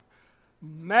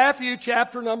Matthew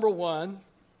chapter number 1.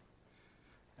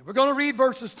 And we're going to read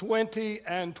verses 20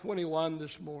 and 21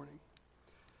 this morning.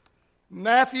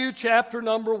 Matthew chapter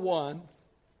number 1,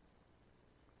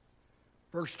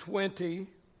 verse 20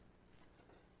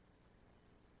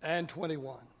 and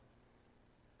 21.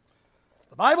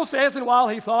 The Bible says, "And while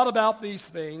he thought about these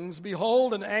things,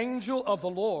 behold, an angel of the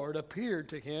Lord appeared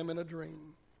to him in a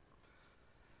dream,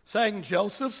 saying,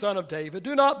 Joseph, son of David,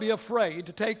 do not be afraid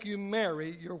to take you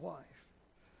Mary, your wife.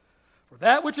 For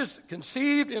that which is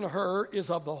conceived in her is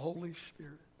of the Holy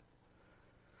Spirit.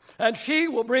 And she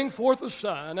will bring forth a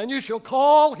son, and you shall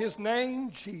call his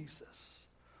name Jesus,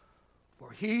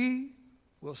 for he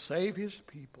will save his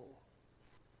people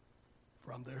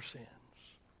from their sins."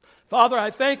 Father, I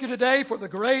thank you today for the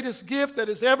greatest gift that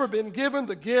has ever been given,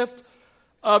 the gift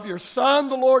of your Son,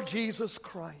 the Lord Jesus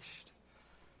Christ.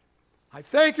 I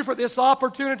thank you for this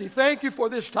opportunity. Thank you for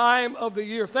this time of the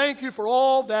year. Thank you for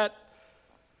all that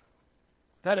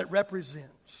it represents.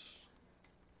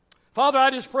 Father, I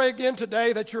just pray again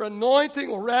today that your anointing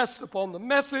will rest upon the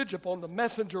message, upon the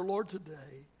messenger, Lord,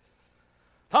 today.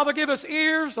 Father, give us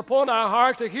ears upon our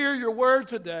heart to hear your word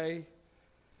today.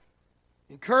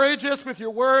 Encourage us with your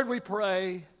word, we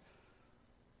pray.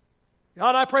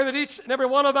 God, I pray that each and every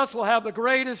one of us will have the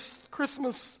greatest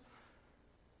Christmas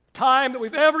time that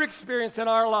we've ever experienced in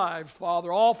our lives,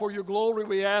 Father. All for your glory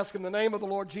we ask in the name of the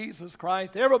Lord Jesus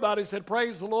Christ. Everybody said,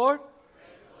 praise the Lord. Praise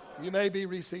the Lord. You may be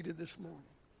reseated this morning.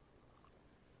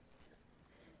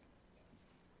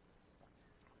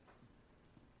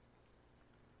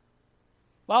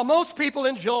 While most people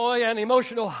enjoy an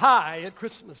emotional high at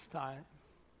Christmas time,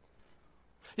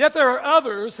 yet there are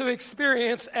others who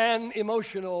experience an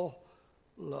emotional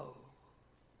low.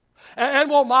 And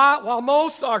while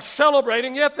most are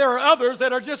celebrating, yet there are others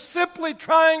that are just simply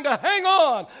trying to hang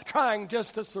on, trying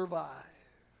just to survive.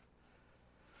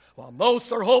 While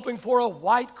most are hoping for a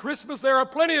white Christmas, there are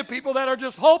plenty of people that are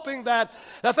just hoping that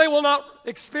they will not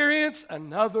experience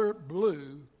another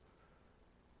blue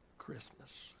Christmas.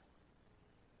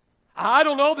 I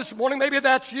don't know this morning, maybe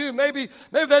that's you. Maybe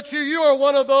that's you. You are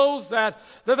one of those that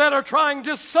are trying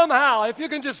just somehow, if you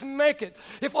can just make it,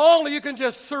 if only you can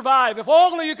just survive, if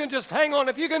only you can just hang on,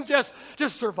 if you can just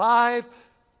survive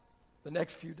the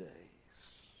next few days.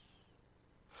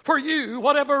 For you,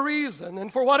 whatever reason,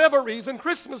 and for whatever reason,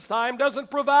 Christmas time doesn't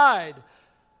provide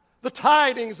the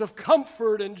tidings of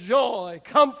comfort and joy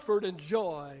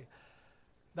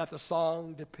that the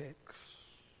song depicts.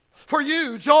 For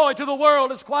you, joy to the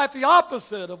world is quite the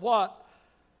opposite of what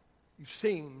you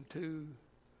seem to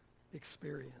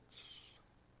experience.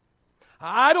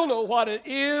 I don't know what it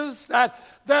is that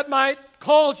might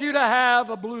cause you to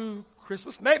have a blue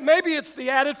Christmas. Maybe it's the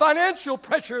added financial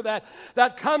pressure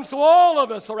that comes to all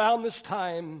of us around this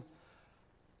time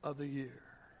of the year.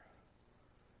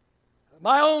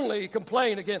 My only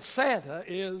complaint against Santa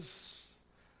is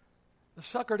the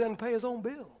sucker doesn't pay his own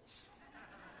bills.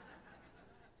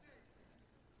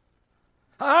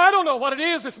 I don't know what it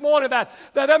is this morning that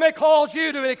may cause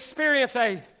you to experience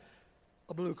a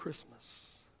blue Christmas.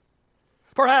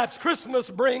 Perhaps Christmas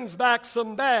brings back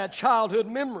some bad childhood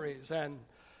memories and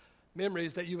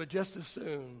memories that you would just as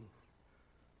soon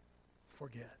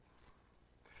forget.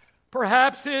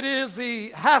 Perhaps it is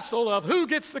the hassle of who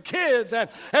gets the kids and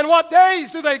what days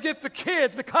do they get the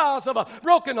kids because of a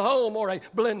broken home or a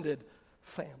blended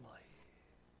family.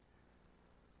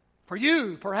 For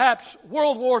you, perhaps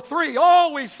World War III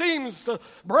always seems to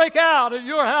break out at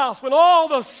your house when all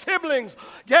the siblings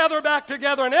gather back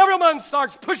together and everyone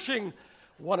starts pushing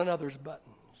one another's buttons.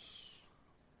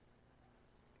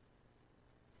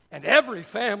 And every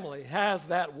family has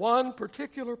that one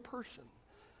particular person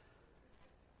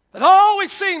that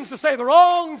always seems to say the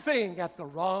wrong thing at the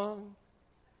wrong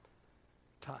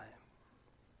time.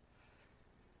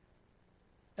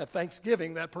 At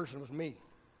Thanksgiving, that person was me.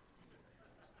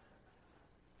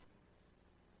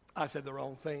 I said the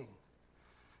wrong thing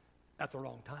at the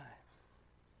wrong time.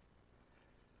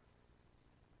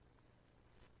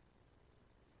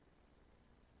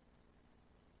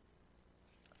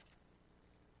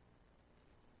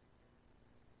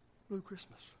 Blue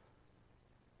Christmas.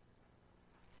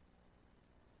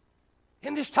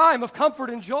 In this time of comfort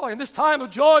and joy, in this time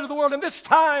of joy to the world, in this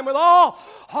time with all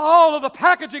of the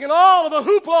packaging and all of the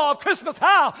hoopla of Christmas,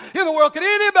 how in the world could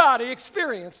anybody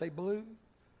experience a blue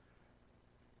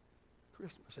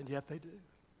Christmas? And yet they do.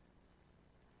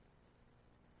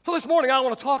 So this morning I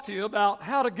want to talk to you about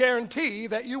how to guarantee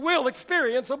that you will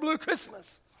experience a blue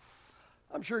Christmas.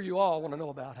 I'm sure you all want to know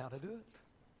about how to do it.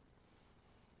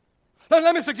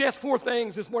 Let me suggest 4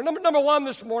 things this morning. Number 1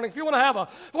 this morning, if you want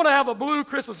to have a blue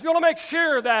Christmas, if you want to make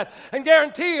sure that and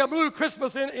guarantee a blue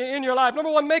Christmas in your life, number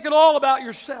 1, make it all about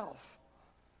yourself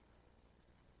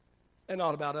and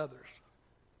not about others.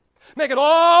 Make it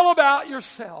all about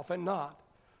yourself and not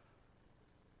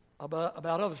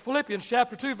about others. Philippians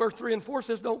chapter 2, verse 3 and 4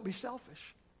 says, don't be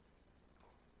selfish.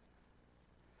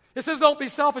 It says, don't be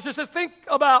selfish. It says, think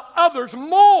about others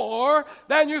more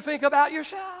than you think about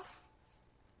yourself.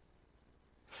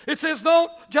 It says,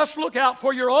 don't just look out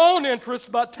for your own interests,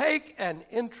 but take an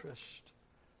interest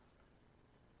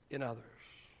in others.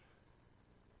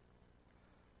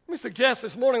 Let me suggest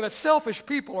this morning that selfish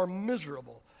people are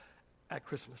miserable at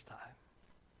Christmas time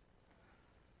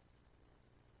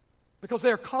because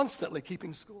they're constantly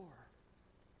keeping score.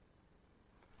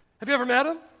 Have you ever met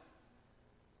them?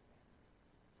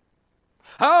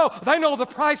 Oh, they know the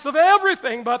price of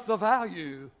everything but the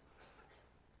value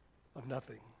of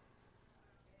nothing.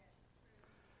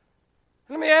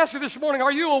 Let me ask you this morning,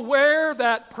 are you aware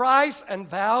that price and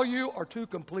value are 2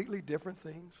 completely different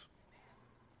things?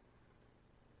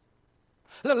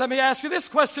 Let me ask you this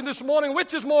question this morning,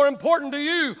 which is more important to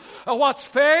you, what's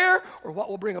fair or what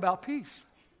will bring about peace?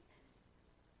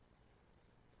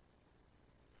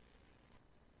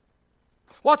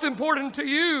 What's important to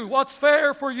you, what's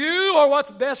fair for you or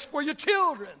what's best for your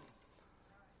children?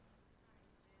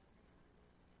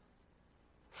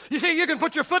 You see, you can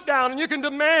put your foot down and you can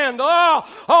demand,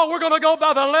 we're going to go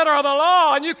by the letter of the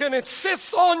law, and you can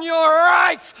insist on your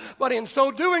rights. But in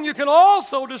so doing, you can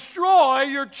also destroy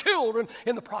your children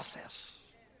in the process.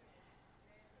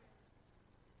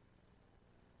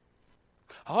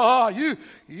 You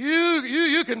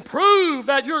can prove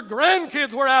that your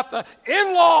grandkids were at the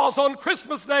in-laws on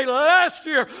Christmas Day last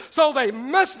year, so they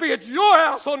must be at your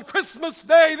house on Christmas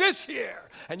Day this year.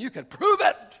 And you can prove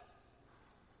it.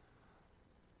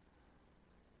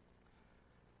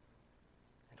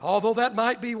 Although that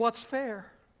might be what's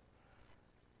fair,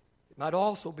 it might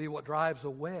also be what drives a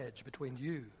wedge between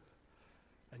you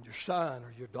and your son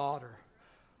or your daughter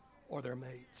or their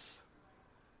mates.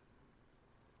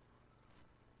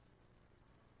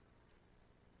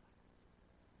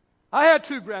 I had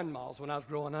 2 grandmas when I was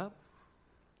growing up.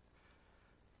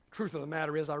 Truth of the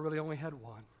matter is, I really only had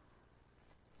one.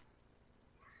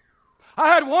 I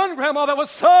had one grandma that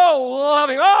was so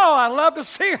loving. Oh, I loved to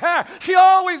see her. She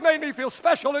always made me feel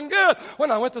special and good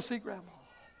when I went to see Grandma.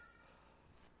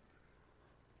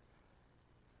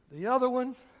 The other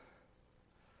one,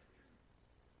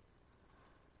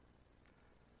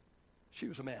 she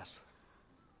was a mess.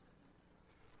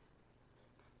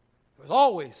 There was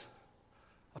always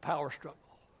a power struggle.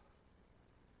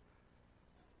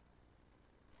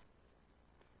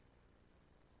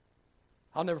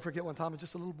 I'll never forget one time, I was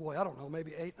just a little boy, I don't know,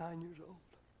 maybe 8, 9 years old.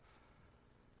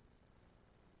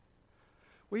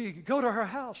 We go to her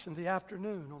house in the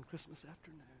afternoon, on Christmas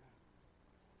afternoon.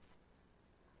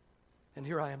 And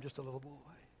here I am, just a little boy.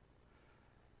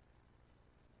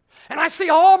 And I see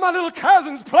all my little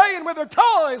cousins playing with their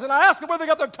toys, and I ask them where they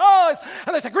got their toys,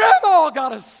 and they say, Grandma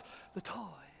got us the toys.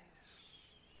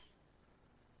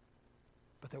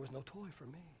 But there was no toy for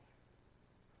me.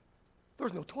 There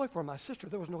was no toy for my sister.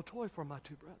 There was no toy for my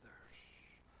 2 brothers.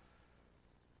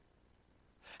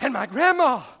 And my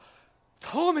grandma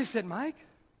told me, said, Mike,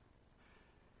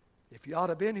 if you ought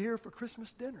to have been here for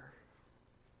Christmas dinner,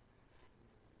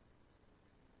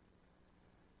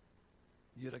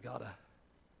 you'd have got a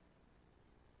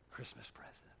Christmas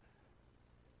present.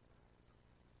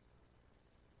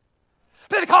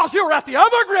 Because you were at the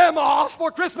other grandma's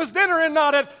for Christmas dinner and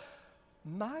not at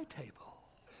my table.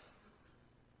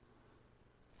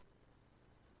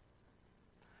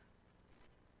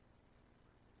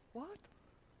 What?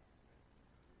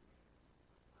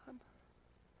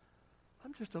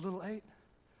 I'm just a little 8,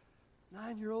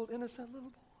 9-year-old innocent little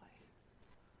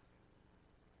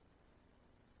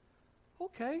boy.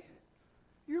 Okay,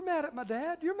 you're mad at my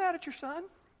dad. You're mad at your son.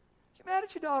 You're mad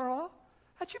at your daughter-in-law.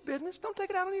 That's your business. Don't take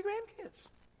it out on your grandkids.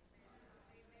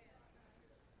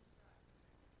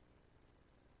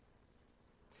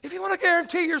 If you want to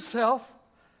guarantee yourself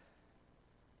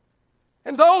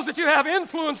and those that you have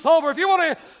influence over, if you want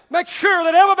to make sure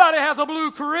that everybody has a blue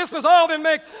Christmas, then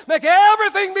make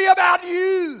everything be about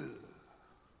you.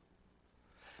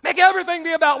 Make everything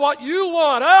be about what you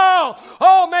want.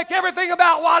 Make everything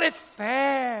about what is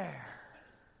fair.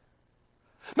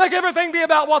 Make everything be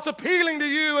about what's appealing to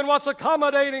you and what's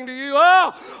accommodating to you.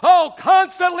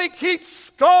 Constantly keep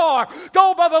score.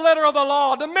 Go by the letter of the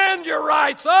law. Demand your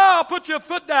rights. Put your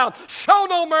foot down. Show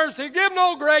no mercy. Give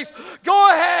no grace. Go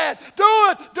ahead. Do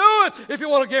it. If you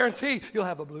want to guarantee you'll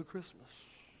have a blue Christmas.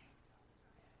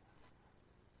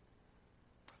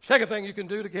 Second thing you can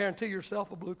do to guarantee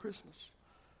yourself a blue Christmas.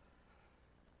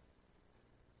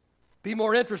 Be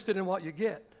more interested in what you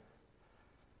get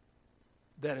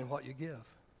than in what you give.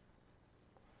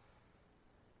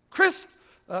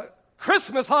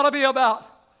 Christmas ought to be about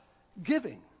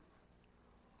giving.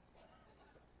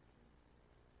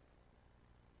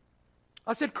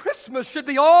 I said Christmas should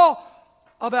be all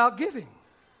about giving.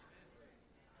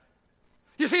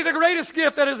 You see, the greatest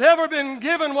gift that has ever been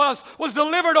given was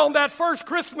delivered on that first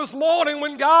Christmas morning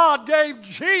when God gave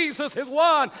Jesus his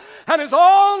one and his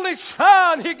only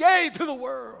Son he gave to the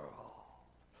world.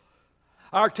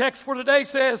 Our text for today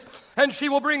says, "And she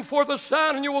will bring forth a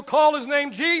son, and you will call his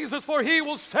name Jesus, for he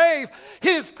will save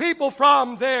his people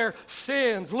from their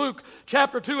sins." Luke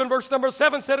chapter 2 and verse number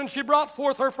 7 said, "And she brought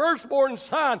forth her firstborn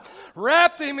son,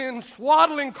 wrapped him in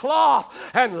swaddling cloth,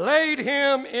 and laid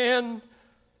him in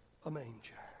a manger."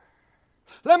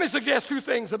 Let me suggest two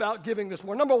things about giving this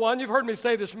morning. Number one, you've heard me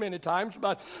say this many times,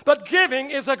 but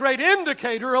giving is a great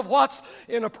indicator of what's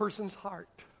in a person's heart.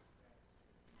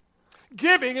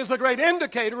 Giving is a great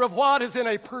indicator of what is in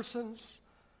a person's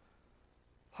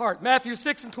heart. Matthew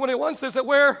 6 and 21 says that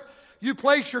where you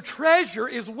place your treasure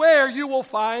is where you will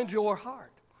find your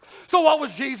heart. So what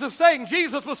was Jesus saying?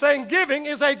 Jesus was saying giving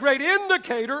is a great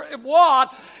indicator of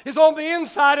what is on the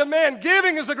inside of man.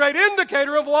 Giving is a great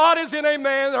indicator of what is in a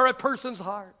man or a person's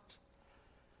heart.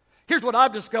 Here's what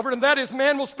I've discovered, and that is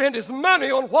man will spend his money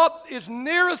on what is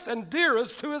nearest and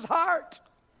dearest to his heart.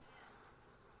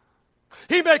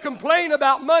 He may complain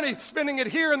about money, spending it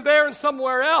here and there and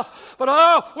somewhere else,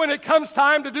 but when it comes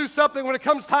time to do something, when it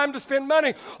comes time to spend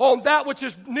money on that which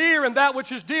is near and that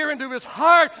which is dear into his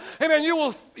heart, amen, you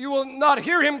will not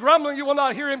hear him grumbling, you will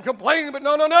not hear him complaining, but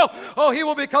no. Oh, he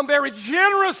will become very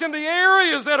generous in the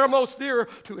areas that are most dear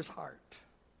to his heart.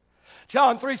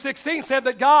 John 3:16 said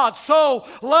that God so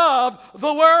loved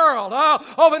the world.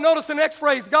 But notice the next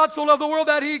phrase. God so loved the world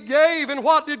that he gave. And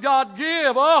what did God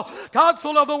give? God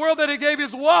so loved the world that he gave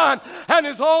his one and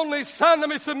his only Son. Let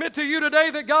me submit to you today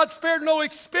that God spared no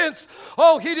expense.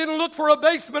 He didn't look for a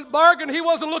basement bargain. He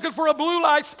wasn't looking for a blue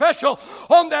light special.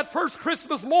 On that first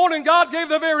Christmas morning, God gave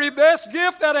the very best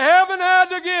gift that heaven had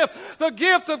to give. The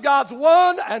gift of God's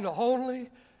one and only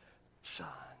Son.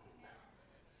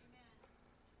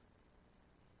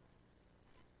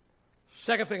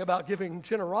 Second thing about giving,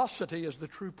 generosity is the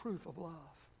true proof of love.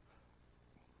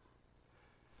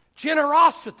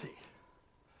 Generosity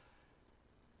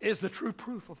is the true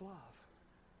proof of love.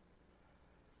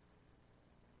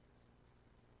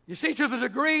 You see, to the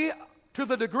degree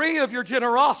of your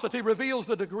generosity reveals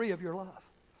the degree of your love. I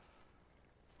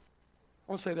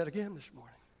want to say that again this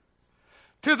morning.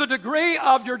 To the degree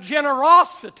of your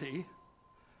generosity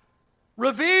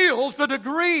reveals the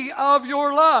degree of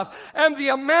your love. And the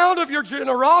amount of your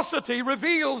generosity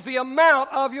reveals the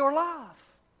amount of your love.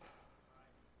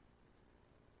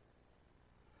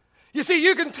 You see,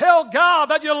 you can tell God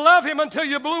that you love him until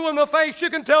you're blue in the face. You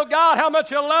can tell God how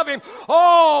much you love him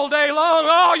all day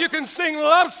long. You can sing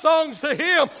love songs to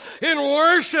him in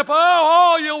worship.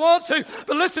 All you want to.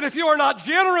 But listen, if you are not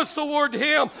generous toward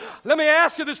him, let me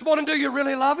ask you this morning, do you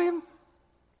really love him?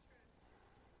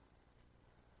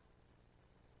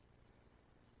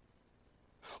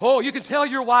 You can tell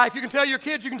your wife, you can tell your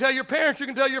kids, you can tell your parents, you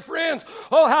can tell your friends,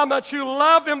 how much you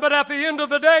love them, but at the end of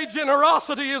the day,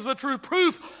 generosity is the true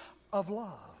proof of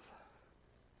love.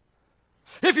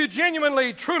 If you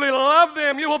genuinely, truly love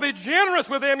them, you will be generous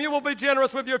with them, you will be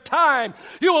generous with your time,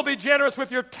 you will be generous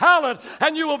with your talent,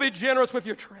 and you will be generous with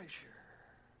your treasure.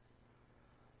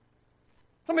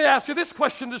 Let me ask you this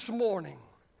question this morning.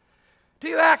 Do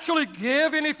you actually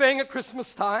give anything at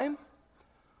Christmas time?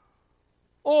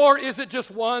 Or is it just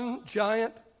one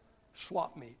giant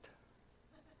swap meet?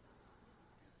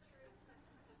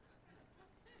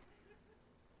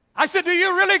 I said, do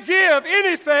you really give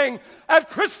anything at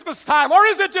Christmas time? Or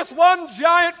is it just one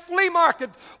giant flea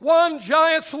market, one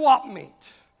giant swap meet?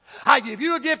 I give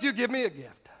you a gift, you give me a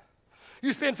gift.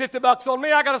 You spend $50 on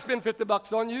me, I got to spend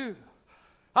 $50 on you.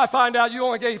 I find out you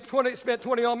only spent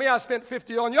 20 on me, I spent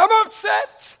 50 on you. I'm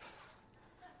upset.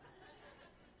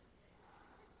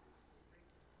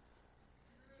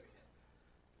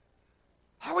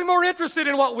 Are we more interested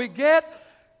in what we get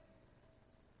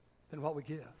than what we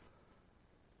give?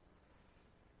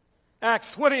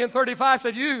 Acts 20 and 35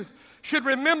 said, you should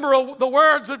remember the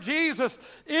words of Jesus.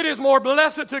 It is more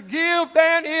blessed to give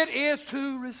than it is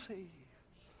to receive.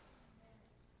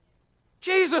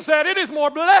 Jesus said, it is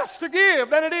more blessed to give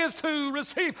than it is to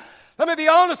receive. Let me be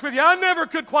honest with you. I never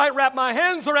could quite wrap my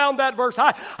hands around that verse.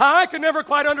 I could never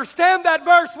quite understand that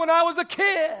verse when I was a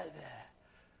kid.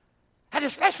 And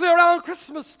especially around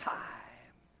Christmas time.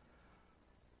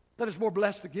 That it's more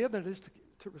blessed to give than it is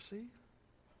to receive.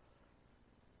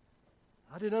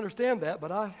 I didn't understand that,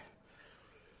 but I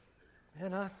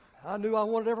knew I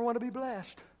wanted everyone to be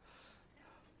blessed.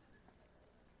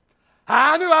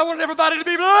 I knew I wanted everybody to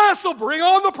be blessed, so bring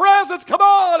on the presents. Come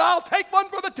on, I'll take one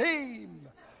for the team.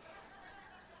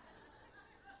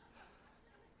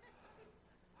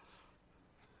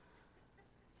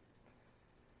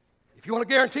 If you want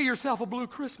to guarantee yourself a blue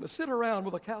Christmas, sit around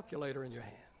with a calculator in your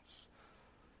hands.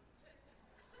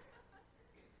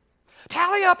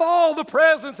 Tally up all the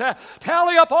presents,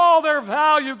 tally up all their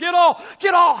value. Get all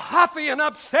huffy and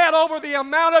upset over the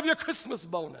amount of your Christmas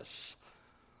bonus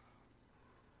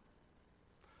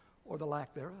or the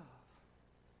lack thereof.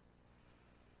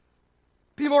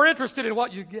 Be more interested in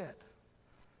what you get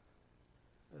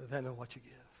than in what you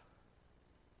give.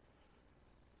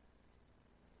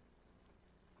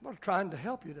 I'm not trying to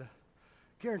help you to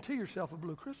guarantee yourself a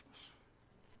blue Christmas.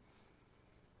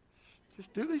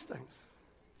 Just do these things.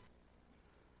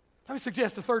 Let me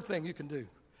suggest a third thing you can do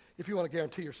if you want to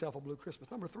guarantee yourself a blue Christmas.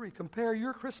 Number 3, compare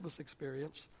your Christmas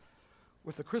experience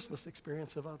with the Christmas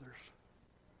experience of others.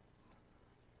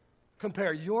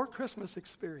 Compare your Christmas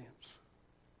experience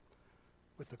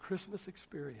with the Christmas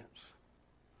experience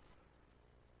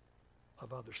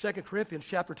of others. 2 Corinthians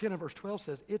chapter 10 and verse 12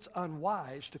 says, it's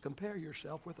unwise to compare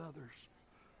yourself with others.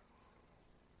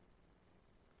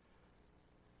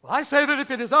 Well, I say that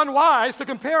if it is unwise to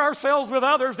compare ourselves with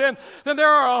others, then there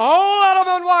are a whole lot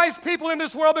of unwise people in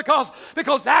this world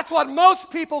because that's what most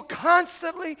people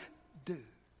constantly do.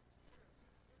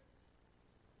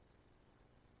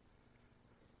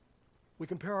 We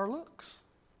compare our looks.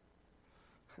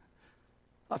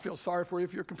 I feel sorry for you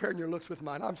if you're comparing your looks with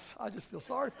mine. I just feel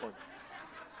sorry for you.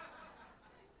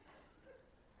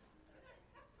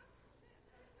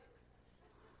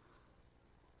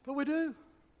 But we do.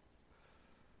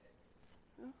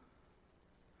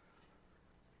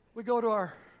 We go to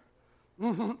our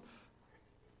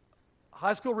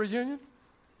high school reunion.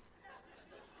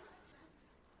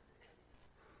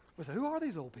 We say, who are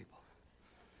these old people?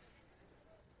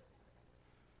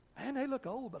 Man, they look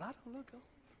old, but I don't look old.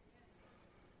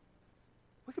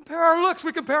 We compare our looks.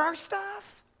 We compare our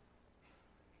stuff.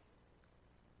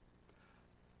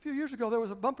 A few years ago, there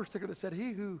was a bumper sticker that said,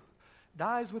 he who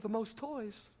dies with the most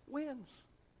toys wins.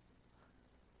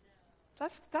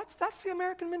 That's the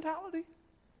American mentality.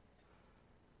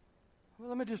 Well,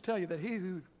 let me just tell you that he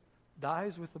who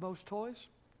dies with the most toys,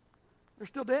 they're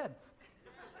still dead.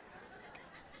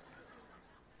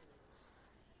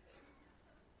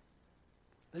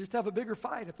 They just have a bigger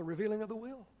fight at the revealing of the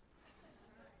will.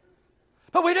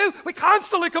 But we do. We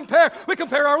constantly compare. We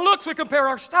compare our looks. We compare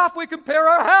our stuff. We compare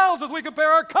our houses. We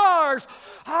compare our cars.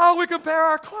 Oh, we compare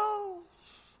our clothes.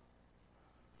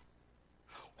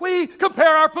 We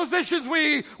compare our positions.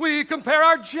 We compare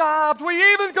our jobs.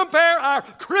 We even compare our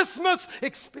Christmas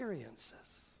experiences.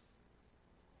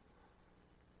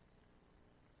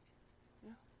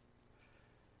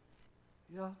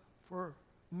 Yeah, for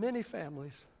many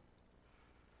families,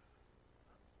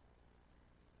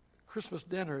 Christmas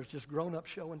dinner is just grown-up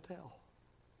show and tell.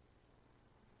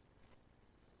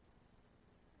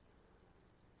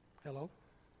 Hello?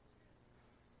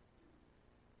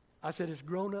 I said it's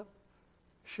grown-up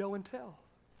show and tell.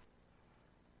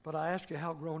 But I ask you,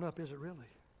 how grown-up is it really?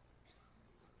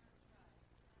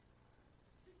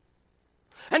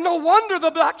 And no wonder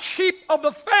the black sheep of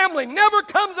the family never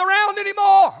comes around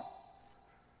anymore.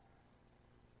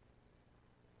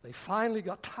 They finally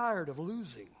got tired of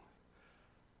losing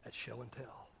at show and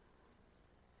tell.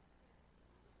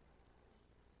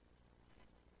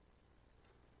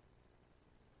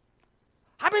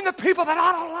 I mean, the people that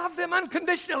ought to love them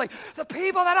unconditionally, the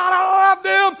people that ought to love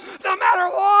them no matter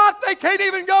what, they can't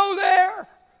even go there.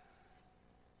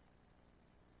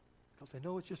 Because they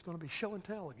know it's just going to be show and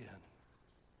tell again.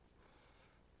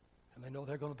 And they know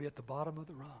they're going to be at the bottom of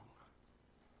the rung.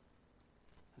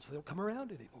 And so they don't come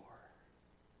around anymore.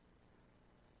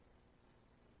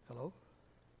 Hello?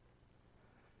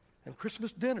 And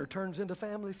Christmas dinner turns into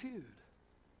Family Feud.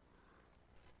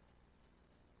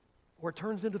 Or it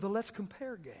turns into the let's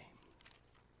compare game.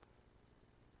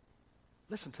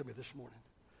 Listen to me this morning.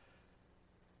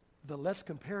 The let's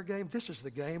compare game, this is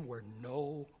the game where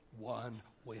no one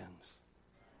wins.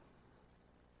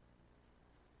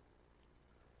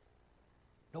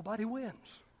 Nobody wins.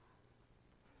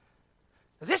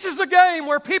 This is the game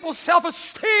where people's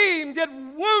self-esteem get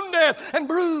wounded and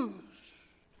bruised.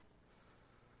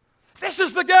 This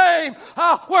is the game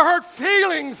where hurt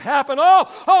feelings happen.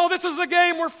 Oh, this is the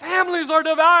game where families are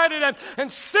divided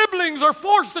and siblings are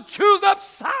forced to choose up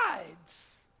sides.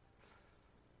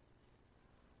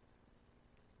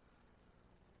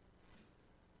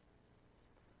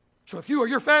 So if you or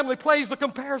your family plays the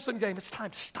comparison game, it's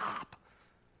time to stop.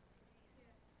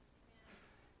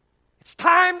 It's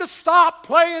time to stop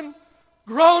playing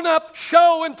grown-up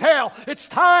show and tell. It's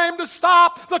time to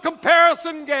stop the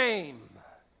comparison game.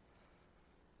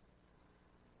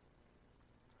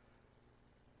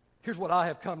 Here's what I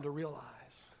have come to realize.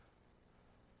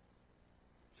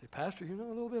 Say, Pastor, you know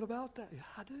a little bit about that? Yeah,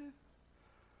 I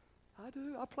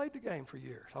do. I played the game for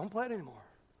years. I don't play it anymore.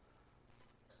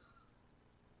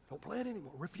 Don't play it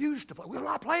anymore. Refuse to play. Will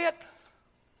not play it.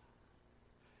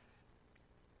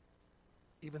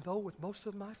 Even though with most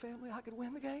of my family I could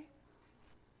win the game.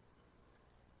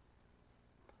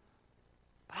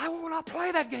 But I will not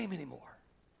play that game anymore.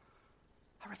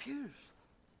 I refuse.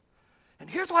 And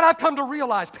here's what I've come to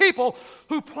realize. People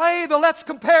who play the let's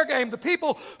compare game, the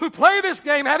people who play this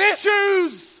game have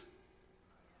issues.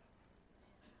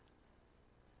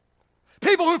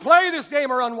 People who play this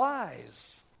game are unwise.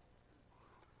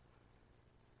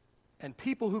 And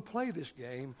people who play this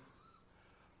game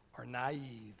are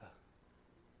naive.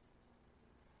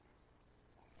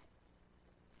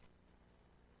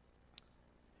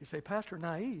 You say, Pastor,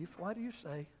 naive? Why do you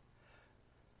say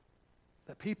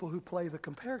that people who play the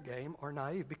compare game are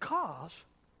naive? Because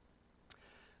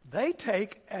they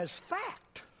take as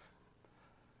fact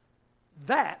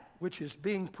that which is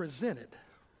being presented.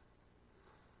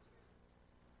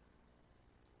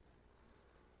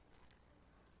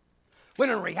 When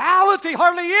in reality,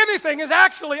 hardly anything is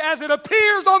actually as it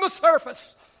appears on the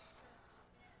surface.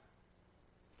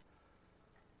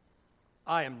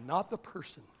 I am not the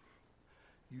person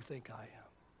you think I am.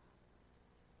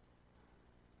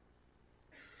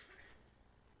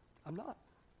 I'm not.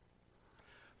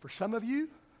 For some of you,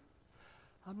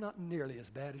 I'm not nearly as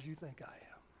bad as you think I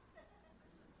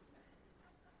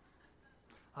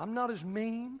am. I'm not as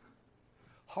mean,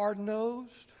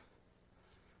 hard-nosed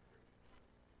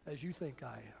as you think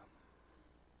I am.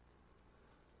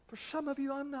 For some of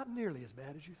you, I'm not nearly as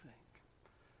bad as you think.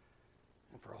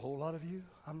 And for a whole lot of you,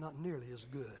 I'm not nearly as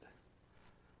good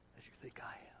as you think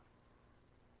I am.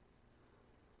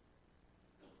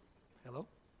 Hello?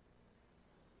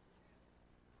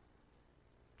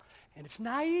 And it's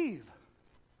naive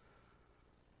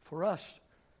for us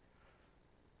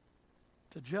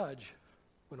to judge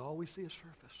when all we see is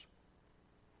surface.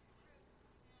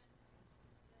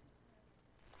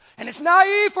 And it's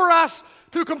naive for us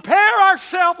to compare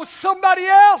ourselves with somebody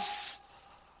else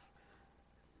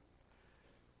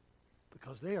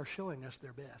because they are showing us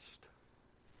their best.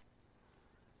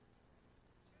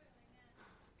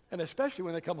 And especially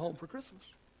when they come home for Christmas.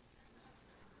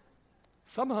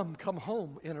 Some of them come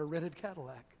home in a rented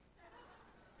Cadillac.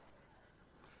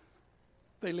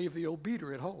 They leave the old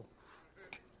beater at home.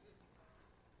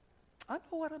 I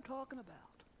know what I'm talking about.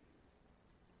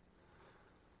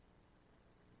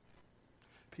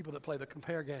 People that play the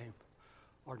compare game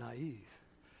are naive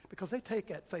because they take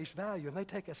at face value and they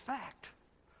take as fact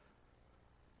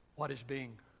what is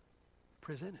being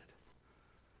presented.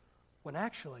 When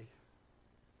actually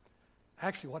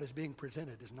what is being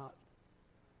presented is not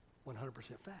 100%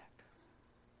 fact.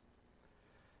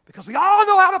 Because we all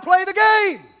know how to play the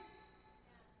game.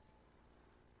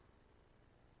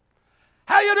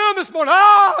 How you doing this morning?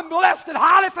 Oh, I'm blessed and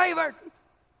highly favored.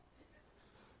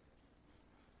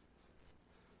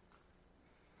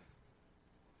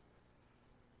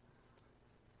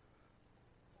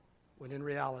 When in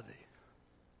reality,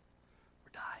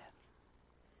 we're dying.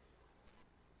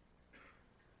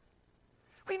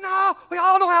 We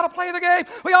all know how to play the game.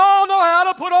 We all know how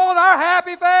to put on our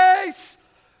happy face.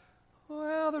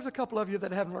 Well, there's a couple of you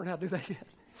that haven't learned how to do that yet.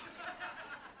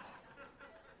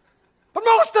 But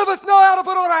most of us know how to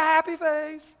put on our happy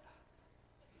face.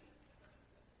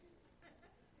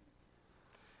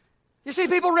 You see,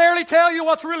 people rarely tell you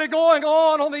what's really going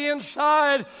on the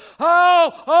inside.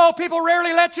 People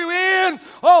rarely let you in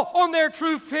on their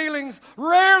true feelings.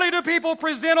 Rarely do people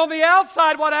present on the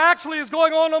outside what actually is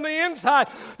going on the inside.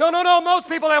 No. Most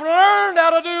people have learned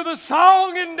how to do the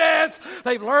song and dance.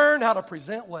 They've learned how to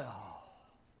present well.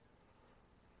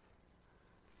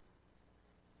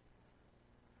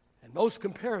 And most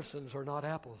comparisons are not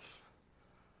apples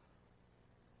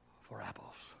for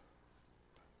apples.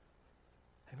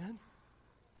 Amen?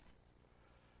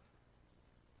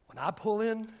 When I pull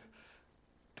in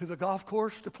to the golf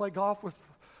course to play golf with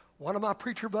one of my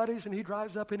preacher buddies, and he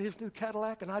drives up in his new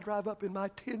Cadillac, and I drive up in my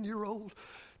 10-year-old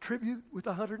Tribute with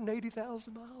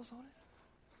 180,000 miles on it.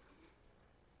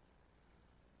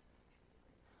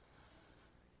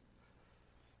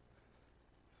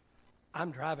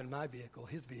 I'm driving my vehicle.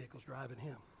 His vehicle's driving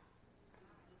him.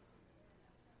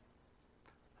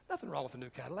 Nothing wrong with a new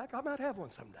Cadillac. I might have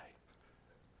one someday.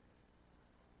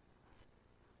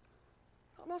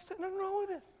 I'm not saying nothing wrong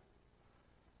with it.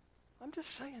 I'm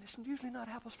just saying it's usually not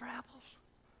apples for apples.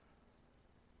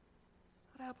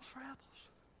 Not apples for apples.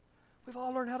 We've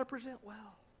all learned how to present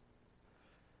well.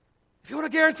 If you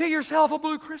want to guarantee yourself a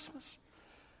blue Christmas,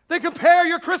 then compare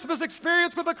your Christmas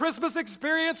experience with the Christmas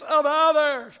experience of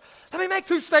others. Let me make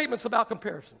two statements about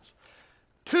comparisons.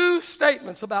 Two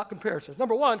statements about comparisons.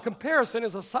 Number one, comparison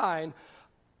is a sign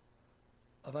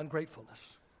of ungratefulness.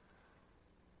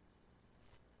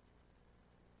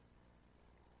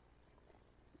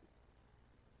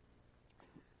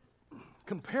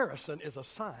 Comparison is a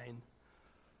sign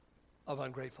of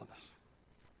ungratefulness.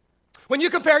 When you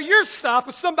compare your stuff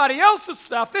with somebody else's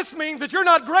stuff, this means that you're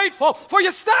not grateful for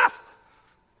your stuff.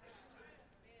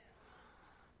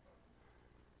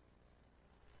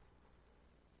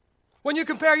 When you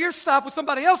compare your stuff with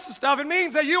somebody else's stuff, it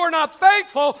means that you are not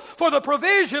thankful for the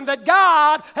provision that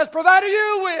God has provided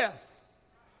you with.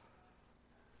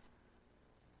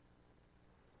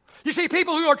 You see,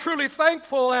 people who are truly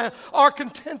thankful and are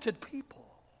contented people.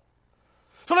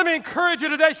 So let me encourage you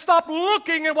today, stop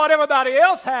looking at what everybody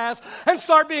else has and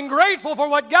start being grateful for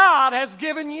what God has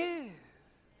given you. And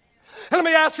let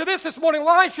me ask you this morning,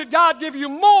 why should God give you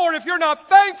more if you're not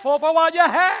thankful for what you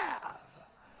have?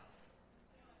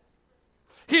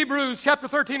 Hebrews chapter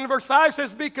 13 and verse 5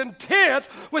 says, be content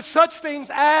with such things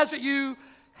as you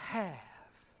have.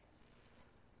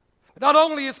 Not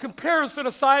only is comparison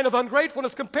a sign of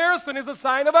ungratefulness, comparison is a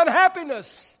sign of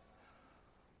unhappiness.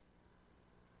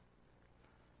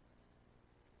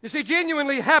 You see,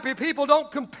 genuinely happy people don't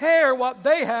compare what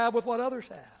they have with what others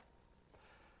have.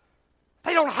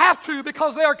 They don't have to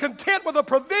because they are content with the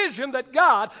provision that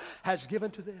God has given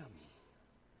to them.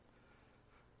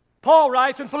 Paul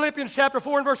writes in Philippians chapter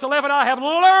 4 and verse 11, I have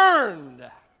learned.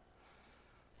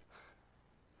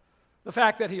 The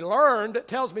fact that he learned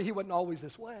tells me he wasn't always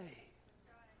this way.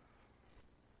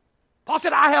 Paul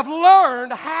said, I have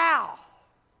learned how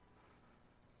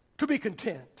to be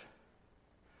content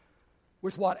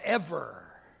with whatever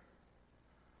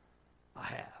I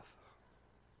have.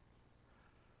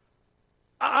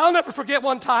 I'll never forget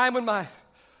one time when my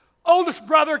oldest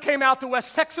brother came out to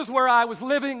West Texas where I was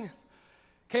living,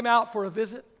 came out for a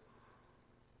visit.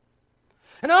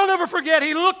 And I'll never forget,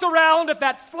 he looked around at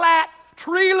that flat,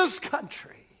 treeless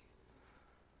country.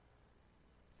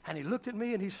 And he looked at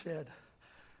me and he said,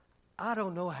 I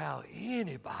don't know how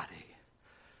anybody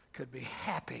could be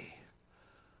happy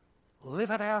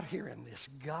living out here in this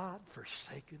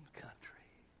God-forsaken country.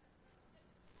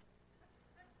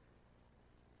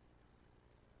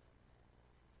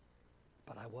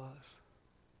 But I was.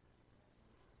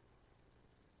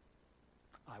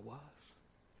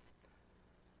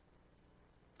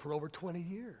 For over 20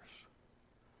 years,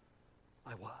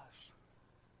 I was.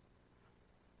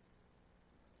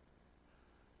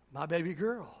 My baby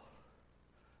girl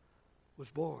was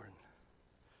born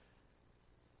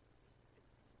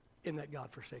in that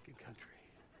God-forsaken country.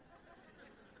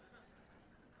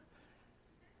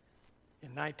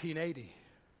 In 1980,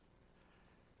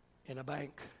 in a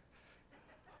bank.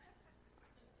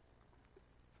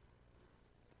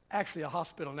 Actually a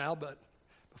hospital now, but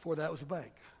before that was a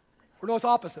bank. Or no, it's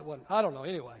opposite one. I don't know,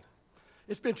 anyway.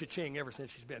 It's been cha-ching ever since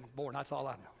she's been born. That's all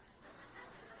I know.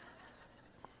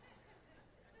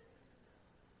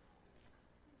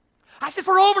 I said,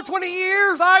 for over 20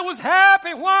 years, I was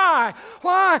happy. Why?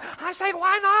 I say,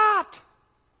 why not?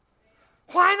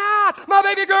 Why not? My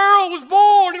baby girl was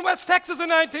born in West Texas in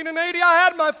 1980. I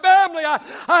had my family. I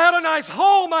had a nice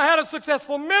home. I had a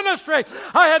successful ministry.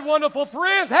 I had wonderful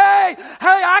friends. Hey,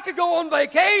 I could go on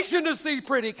vacation to see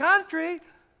pretty country.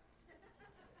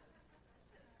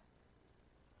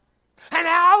 And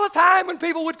all the time when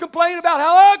people would complain about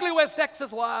how ugly West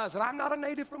Texas was, and I'm not a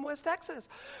native from West Texas,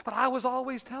 but I was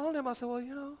always telling them, I said,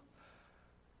 well,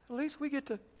 at least we get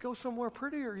to go somewhere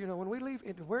prettier, when we leave,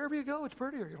 wherever you go, it's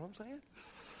prettier, you know what I'm saying?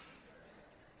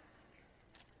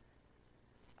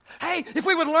 Hey, if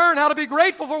we would learn how to be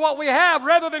grateful for what we have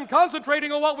rather than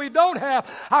concentrating on what we don't have,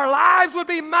 our lives would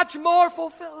be much more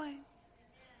fulfilling.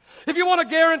 If you want to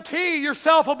guarantee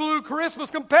yourself a blue Christmas,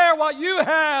 compare what you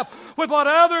have with what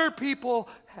other people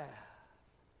have.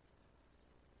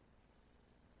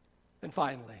 And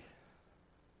finally,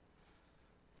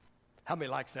 how many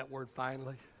likes that word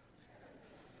finally?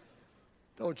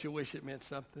 Don't you wish it meant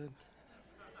something?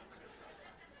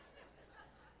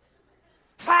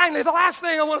 Finally, the last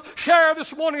thing I want to share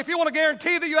this morning, if you want to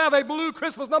guarantee that you have a blue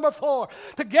Christmas, number 4,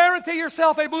 to guarantee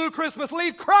yourself a blue Christmas,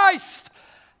 leave Christ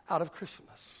out of Christmas.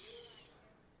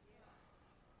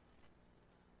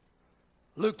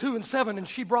 Luke 2 and 7, and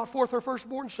she brought forth her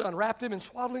firstborn son, wrapped him in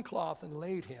swaddling cloth, and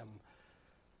laid him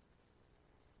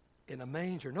in a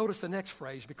manger. Notice the next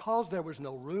phrase, because there was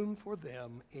no room for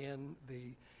them in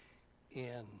the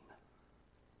inn.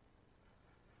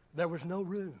 There was no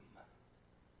room.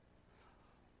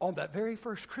 On that very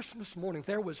first Christmas morning,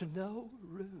 there was no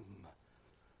room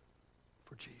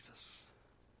for Jesus.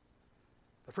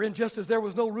 But friend, just as there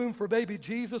was no room for baby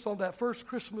Jesus on that first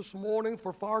Christmas morning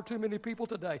for far too many people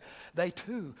today, they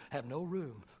too have no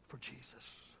room for Jesus.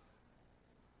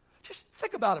 Just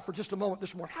think about it for just a moment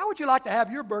this morning. How would you like to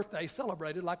have your birthday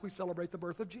celebrated like we celebrate the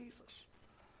birth of Jesus?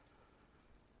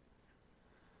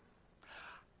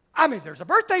 I mean, there's a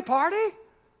birthday party,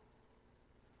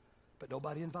 but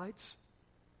nobody invites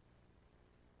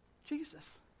Jesus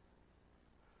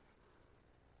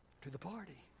to the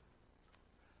party.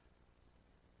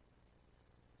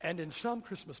 And in some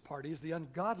Christmas parties, the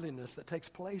ungodliness that takes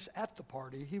place at the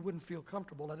party, he wouldn't feel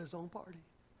comfortable at his own party.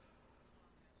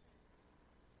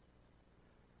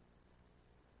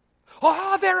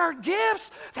 Oh, there are gifts.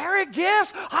 There are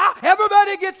gifts. Oh,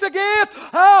 everybody gets a gift.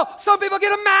 Oh, some people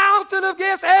get a mountain of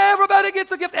gifts. Everybody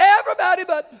gets a gift. Everybody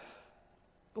but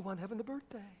the one having the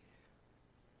birthday.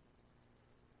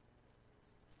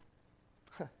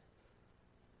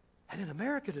 And in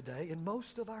America today, in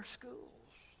most of our schools,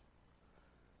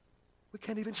 we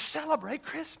can't even celebrate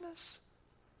Christmas.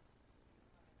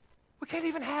 We can't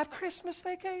even have Christmas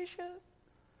vacation.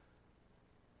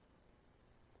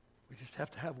 We just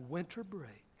have to have winter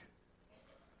break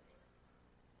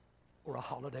or a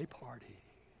holiday party.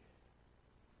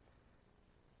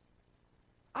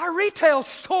 Our retail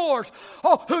stores,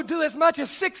 who do as much as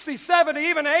 60, 70,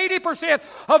 even 80%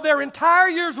 of their entire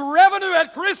year's revenue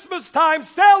at Christmas time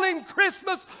selling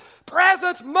Christmas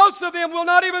presents, most of them will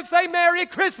not even say Merry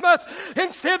Christmas.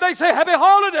 Instead, they say Happy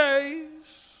Holidays.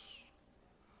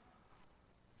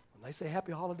 When they say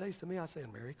Happy Holidays to me, I say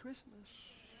Merry Christmas.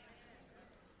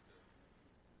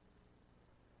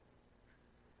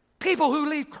 People who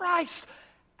leave Christ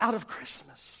out of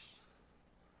Christmas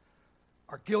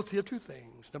are guilty of two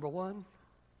things. Number one,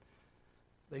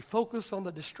 they focus on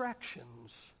the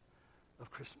distractions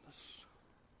of Christmas.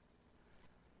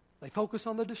 They focus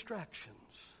on the distractions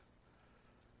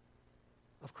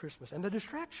of Christmas. And the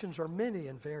distractions are many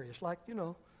and various, like,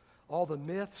 all the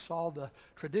myths, all the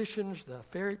traditions, the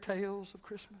fairy tales of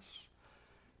Christmas.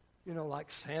 Like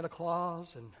Santa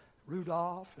Claus and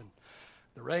Rudolph and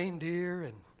the reindeer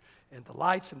and the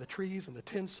lights and the trees and the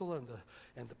tinsel and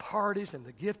the parties and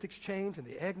the gift exchange and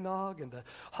the eggnog and the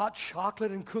hot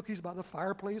chocolate and cookies by the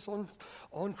fireplace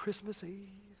on Christmas Eve.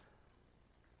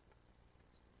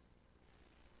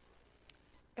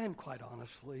 And quite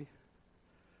honestly,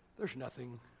 there's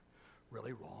nothing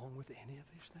really wrong with any of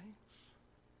these things.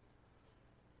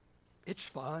 It's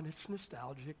fun, it's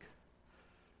nostalgic,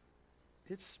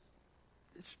 it's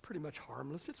pretty much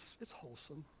harmless, it's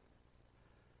wholesome.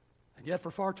 And yet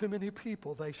for far too many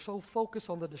people, they so focus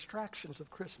on the distractions of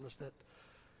Christmas that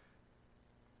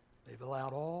they've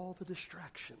allowed all the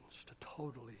distractions to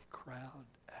totally crowd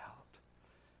out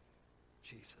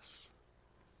Jesus.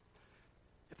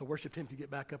 If the worship team could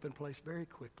get back up in place very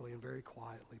quickly and very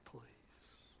quietly, please.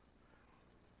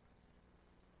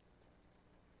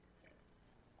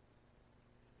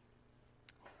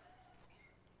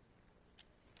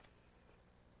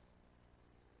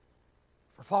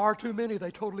 For far too many, they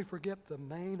totally forget the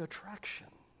main attraction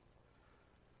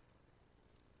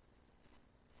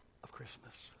of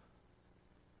Christmas.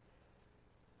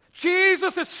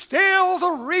 Jesus is still the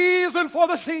reason for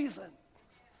the season.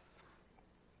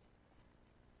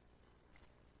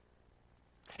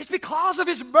 It's because of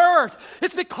his birth.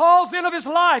 It's because then of his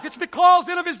life. It's because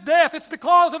then of his death. It's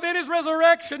because of in his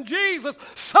resurrection. Jesus,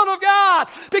 Son of God,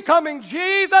 becoming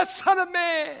Jesus, Son of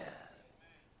Man.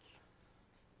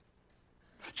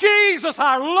 Jesus,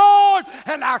 our Lord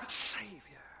and our Savior.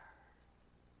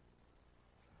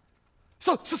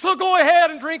 So go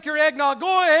ahead and drink your eggnog.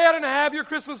 Go ahead and have your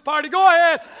Christmas party. Go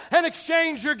ahead and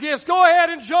exchange your gifts. Go ahead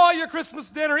and enjoy your Christmas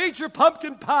dinner. Eat your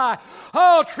pumpkin pie.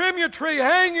 Oh, trim your tree.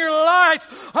 Hang your lights.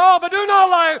 Oh, but do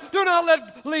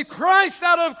not leave Christ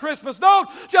out of Christmas. Don't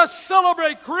just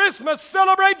celebrate Christmas.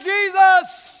 Celebrate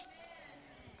Jesus.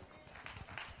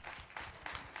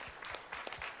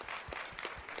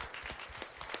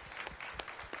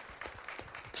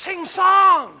 Sing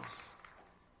songs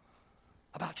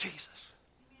about Jesus.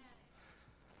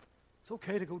 It's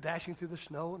okay to go dashing through the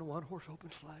snow in a one-horse open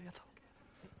sleigh. It's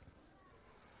okay.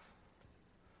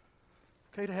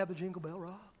 Okay to have the Jingle Bell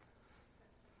Rock.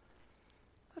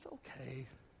 That's okay.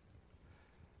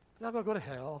 You're not going to go to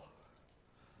hell.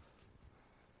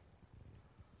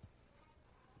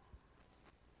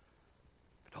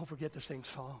 But don't forget to sing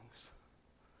songs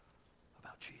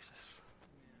about Jesus.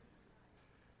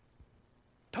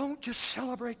 Don't just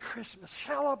celebrate Christmas.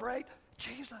 Celebrate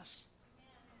Jesus,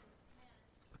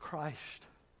 the Christ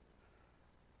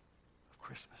of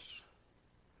Christmas.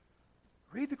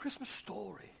 Read the Christmas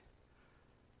story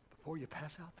before you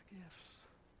pass out the gifts.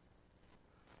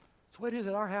 That's the way it is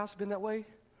at our house. It's been that way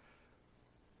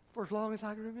for as long as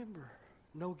I can remember.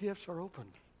 No gifts are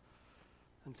opened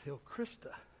until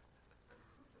Krista,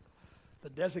 the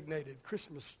designated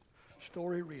Christmas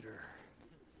story reader,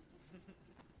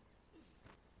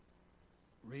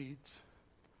 reads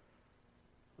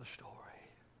the story.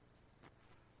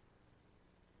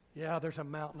 Yeah, there's a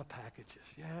mountain of packages.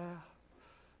 Yeah,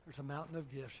 there's a mountain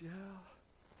of gifts. Yeah.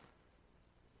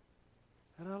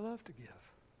 And I love to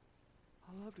give.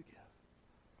 I love to give.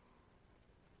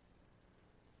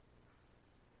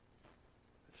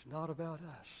 It's not about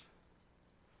us.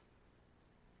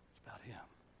 It's about Him.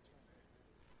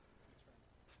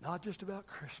 It's not just about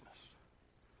Christmas.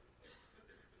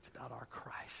 It's about our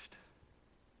Christ.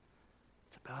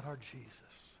 It's about our Jesus.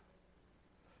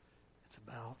 It's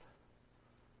about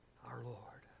our Lord.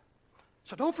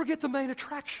 So don't forget the main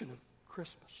attraction of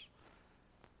Christmas.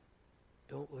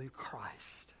 Don't leave Christ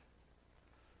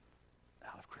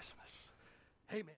out of Christmas. Amen.